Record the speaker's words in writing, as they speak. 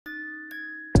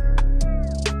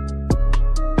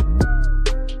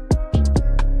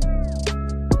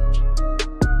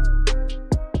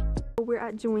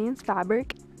at Joanne's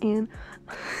Fabric, and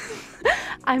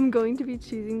I'm going to be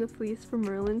choosing the fleece for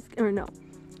Merlin's, or no,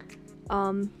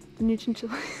 the new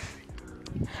chinchilla.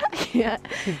 I can't.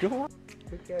 Go on.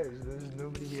 Who cares? There's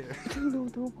nobody here. No,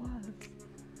 don't laugh.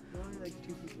 Only like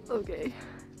 2 people. Okay.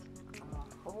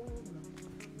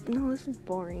 No, this is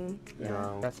boring. Yeah.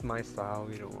 No, that's my style.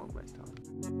 We don't want my style.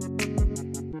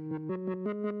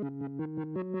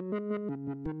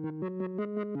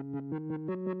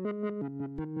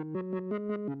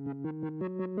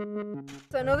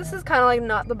 So I know this is kind of like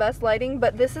not the best lighting,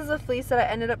 but this is a fleece that I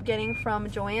ended up getting from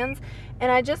Joann's,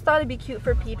 and I just thought it'd be cute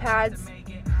for pee pads.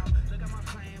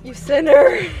 You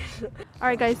sinner!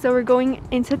 Alright guys, so we're going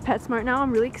into PetSmart now.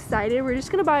 I'm really excited. We're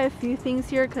just gonna buy a few things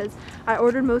here because I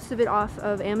ordered most of it off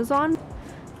of Amazon.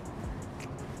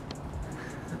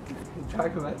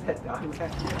 Talking about that dog.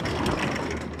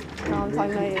 No, I'm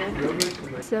talking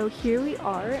about you. So here we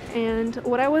are, and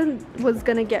what I was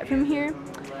gonna get from here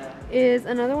is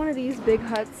another one of these big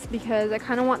huts because I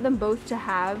kind of want them both to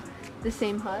have the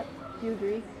same hut. Do you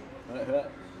agree?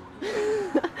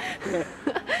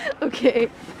 Okay.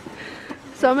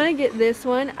 So I'm gonna get this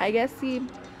one. I guess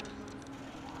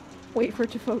wait for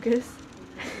it to focus.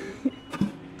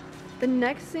 The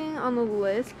next thing on the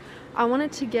list, I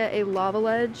wanted to get a lava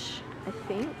ledge, I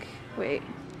think. Wait.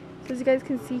 So as you guys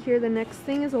can see here, the next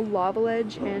thing is a lava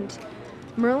ledge, and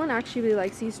Merlin actually really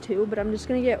likes these too, but I'm just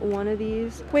gonna get one of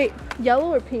these. Wait,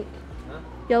 yellow or pink? Huh?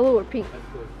 Yellow or pink? Let's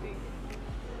go with pink.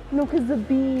 No, because the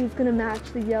bee is gonna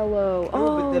match the yellow.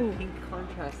 No, but the pink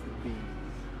contrasts the bees.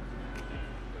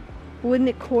 Wouldn't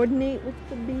it coordinate with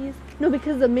the bees? No,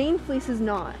 because the main fleece is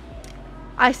not.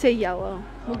 I say yellow.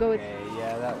 We'll go with.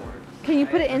 Yeah, that works. Can you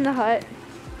put it in the hut?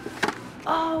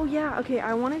 Oh yeah. Okay,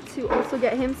 I wanted to also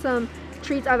get him some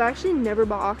treats. I've actually never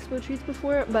bought Oxbow treats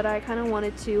before, but I kind of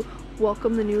wanted to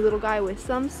welcome the new little guy with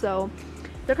some. So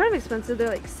they're kind of expensive. They're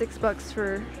like $6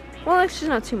 for. Well, actually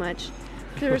not too much.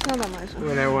 It's not that much.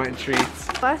 When I want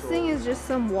treats. Last thing is just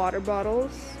some water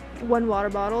bottles. One water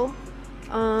bottle.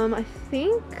 I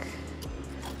think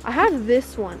I have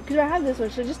this one. Because I have this one.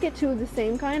 Should I just get two of the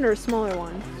same kind or a smaller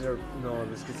one? No,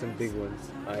 let's get some big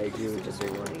ones. I agree with the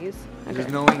big ones. These. Okay. Just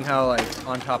knowing how like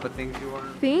on top of things you are.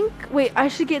 Wait, I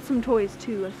should get some toys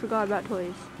too. I forgot about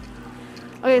toys.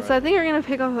 Okay, right. So I think we're gonna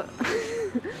pick up.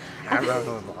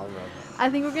 I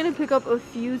think we're gonna pick up a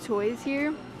few toys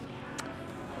here.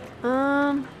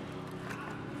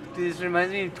 Dude, this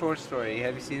reminds me of Toy Story.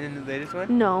 Have you seen the latest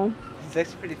one? No. It's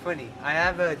actually pretty funny. I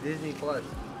have a Disney Plus.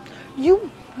 You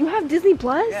have Disney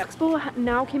Plus? Yeah. Expo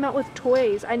now came out with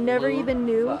toys. I never even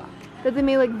knew that they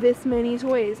made like this many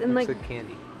toys, and looks like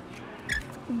candy.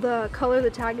 the color of the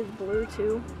tag is blue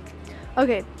too.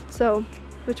 Okay, so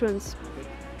which ones?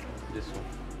 This one.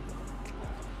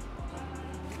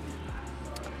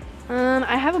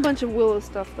 I have a bunch of Willow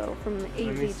stuff though from the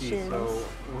Let me AZ see. Chins. So,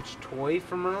 which toy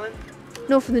from Merlin?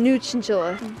 No, for the new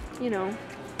Chinchilla. You know.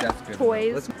 That's good.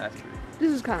 Toys. That's good.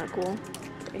 This is kind of cool.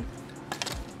 Okay.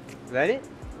 Is that it?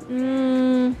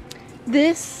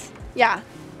 This, yeah.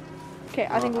 Okay,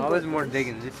 I think I we'll was go more with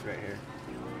digging this right here.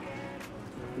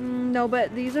 no,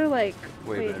 but these are like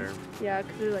way better. Yeah,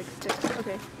 because they're like sticks.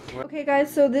 Okay. Okay,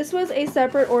 guys. So this was a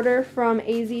separate order from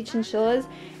AZ Chinchillas,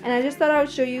 and I just thought I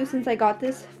would show you since I got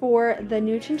this for the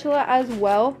new chinchilla as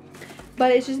well.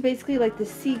 But it's just basically like the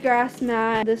seagrass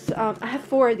mat. This I have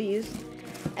 4 of these,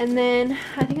 and then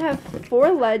I think I have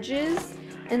 4 ledges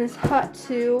in this hut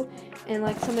too, and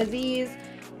like some of these.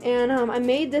 And I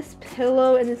made this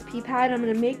pillow and this pee pad. I'm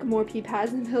gonna make more pee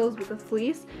pads and pillows with the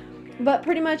fleece. But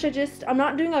pretty much I'm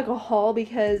not doing like a haul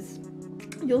because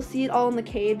you'll see it all in the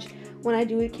cage when I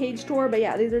do a cage tour. But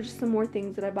yeah, these are just some more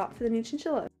things that I bought for the new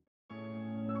chinchilla.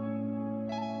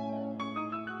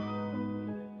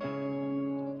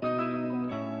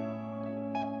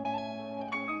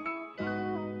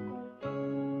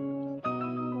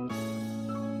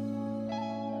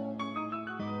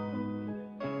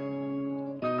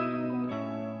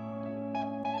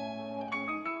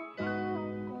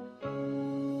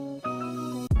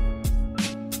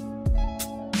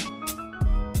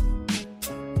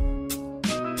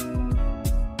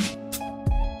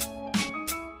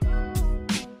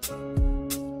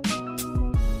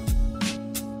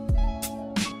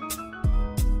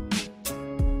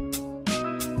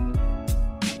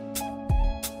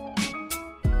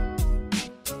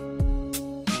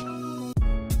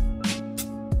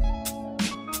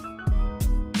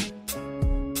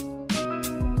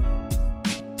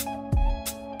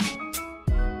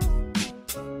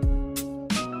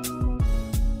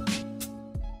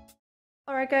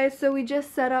 Alright guys, so we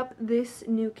just set up this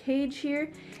new cage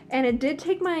here, and it did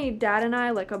take my dad and I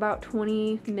like about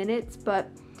 20 minutes, but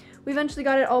we eventually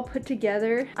got it all put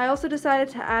together. I also decided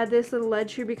to add this little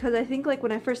ledge here because I think like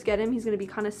when I first get him, he's going to be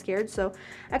kind of scared. So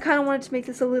I kind of wanted to make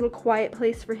this a little quiet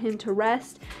place for him to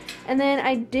rest. And then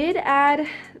I did add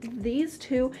these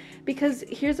two because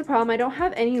here's the problem. I don't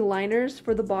have any liners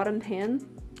for the bottom pan.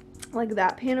 Like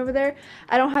that pan over there.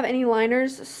 I don't have any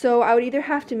liners, so I would either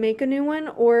have to make a new one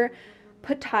or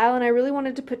put tile, and I really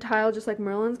wanted to put tile just like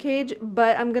Merlin's cage,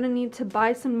 but I'm gonna need to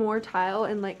buy some more tile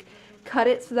and like cut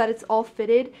it so that it's all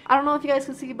fitted. I don't know if you guys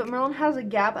can see, but Merlin has a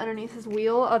gap underneath his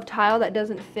wheel of tile that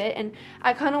doesn't fit, and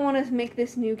I kind of want to make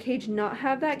this new cage not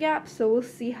have that gap, so we'll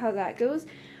see how that goes.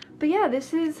 But yeah,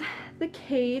 this is the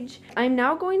cage. I'm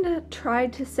now going to try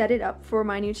to set it up for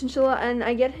my new chinchilla, and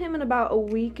I get him in about a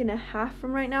week and a half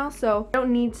from right now, so I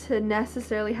don't need to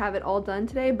necessarily have it all done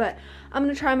today, but I'm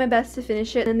going to try my best to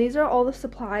finish it. And these are all the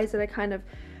supplies that I kind of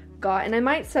got, and I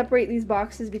might separate these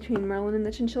boxes between Merlin and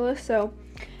the chinchilla. So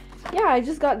yeah, I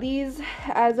just got these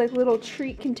as like little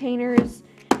treat containers,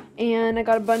 and I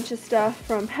got a bunch of stuff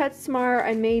from PetSmart.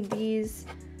 I made these.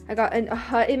 I got a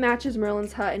hut. It matches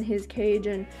Merlin's hut and his cage,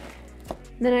 and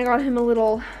then I got him a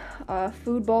little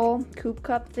food ball coop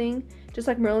cup thing, just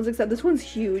like Merlin's, except this one's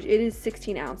huge. It is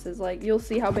 16 ounces. Like, you'll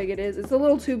see how big it is. It's a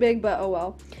little too big, but oh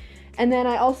well. And then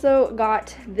I also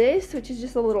got this, which is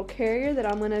just a little carrier that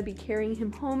I'm going to be carrying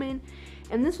him home in.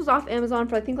 And this was off Amazon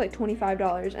for I think like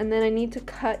 $25. And then I need to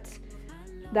cut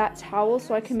that towel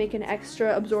so I can make an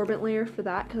extra absorbent layer for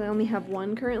that because I only have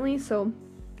one currently. So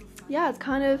yeah, it's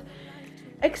kind of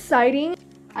exciting.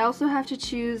 I also have to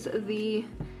choose the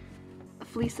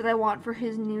fleece that I want for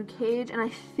his new cage, and I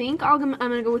think I'm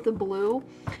gonna go with the blue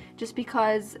just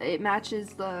because it matches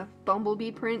the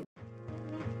bumblebee print.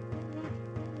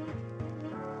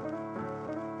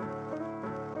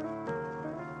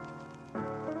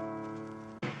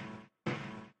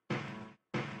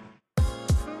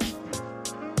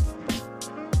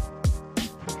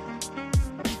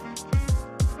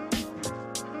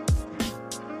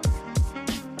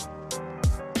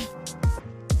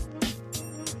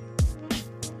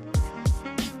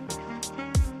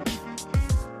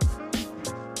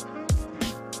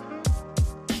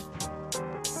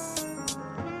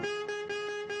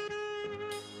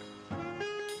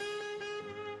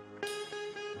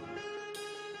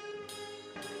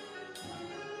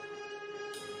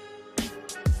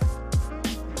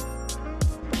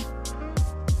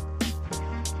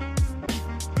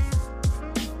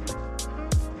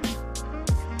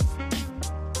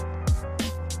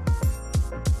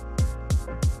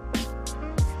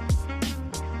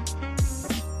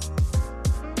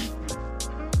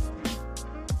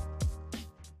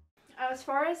 As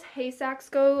far as hay sacks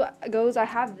goes, I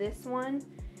have this one.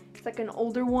 It's like an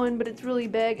older one, but it's really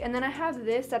big. And then I have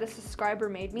this that a subscriber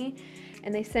made me,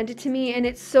 and they sent it to me, and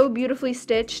it's so beautifully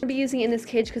stitched. I'll be using it in this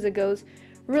cage because it goes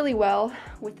really well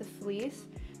with the fleece.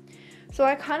 So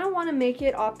I kind of want to make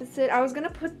it opposite. I was going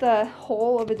to put the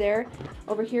hole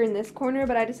over here in this corner,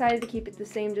 but I decided to keep it the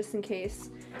same just in case.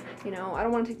 You know, I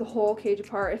don't want to take the whole cage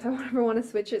apart if I ever want to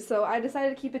switch it. So I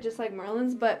decided to keep it just like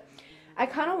Merlin's, but I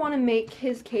kind of want to make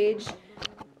his cage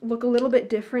look a little bit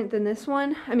different than this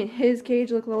one. I mean, his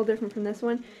cage look a little different from this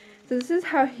one. So this is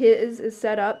how his is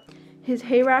set up. His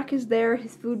hay rack is there,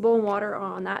 his food bowl and water are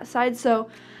on that side. So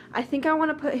I think I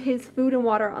want to put his food and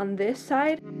water on this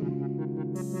side.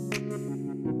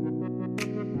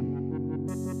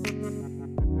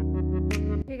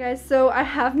 Okay guys, so I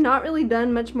have not really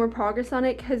done much more progress on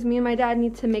it because me and my dad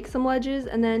need to make some ledges,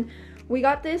 and then we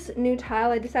got this new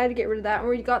tile. I decided to get rid of that, and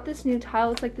we got this new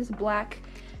tile. It's like this black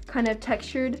kind of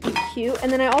textured, cute. And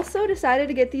then I also decided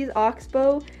to get these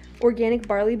Oxbow organic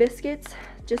barley biscuits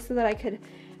just so that I could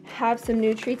have some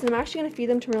new treats. And I'm actually going to feed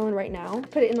them to Merlin right now.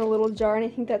 Put it in a little jar, and I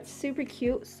think that's super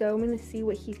cute, so I'm going to see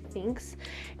what he thinks.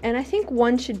 And I think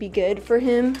one should be good for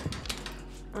him.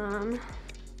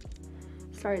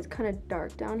 Sorry, it's kind of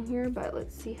dark down here, but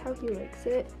let's see how he likes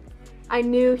it. I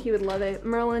knew he would love it.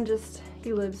 Merlin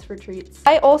he lives for treats.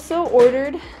 I also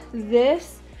ordered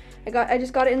this. I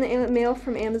just got it in the mail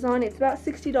from Amazon. It's about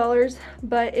 $60,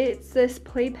 but it's this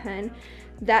playpen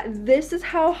this is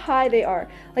how high they are.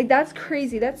 Like, that's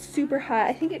crazy. That's super high.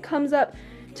 I think it comes up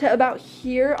to about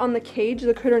here on the cage,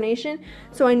 the Critter Nation.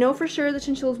 So I know for sure the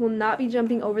chinchillas will not be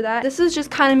jumping over that. This is just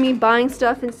kind of me buying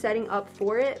stuff and setting up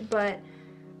for it, but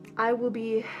I will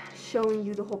be showing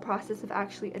you the whole process of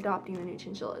actually adopting the new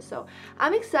chinchilla. So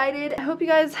I'm excited. I hope you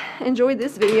guys enjoyed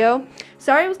this video.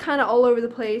 Sorry it was kind of all over the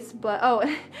place, but oh,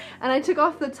 and I took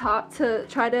off the top to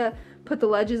try to put the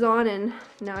ledges on, and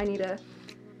now I need to,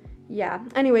 yeah.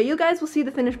 Anyway, you guys will see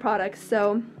the finished product.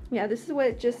 So yeah, this is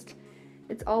what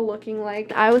it's all looking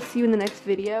like. I will see you in the next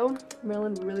video.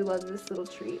 Merlin really loves this little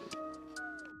treat.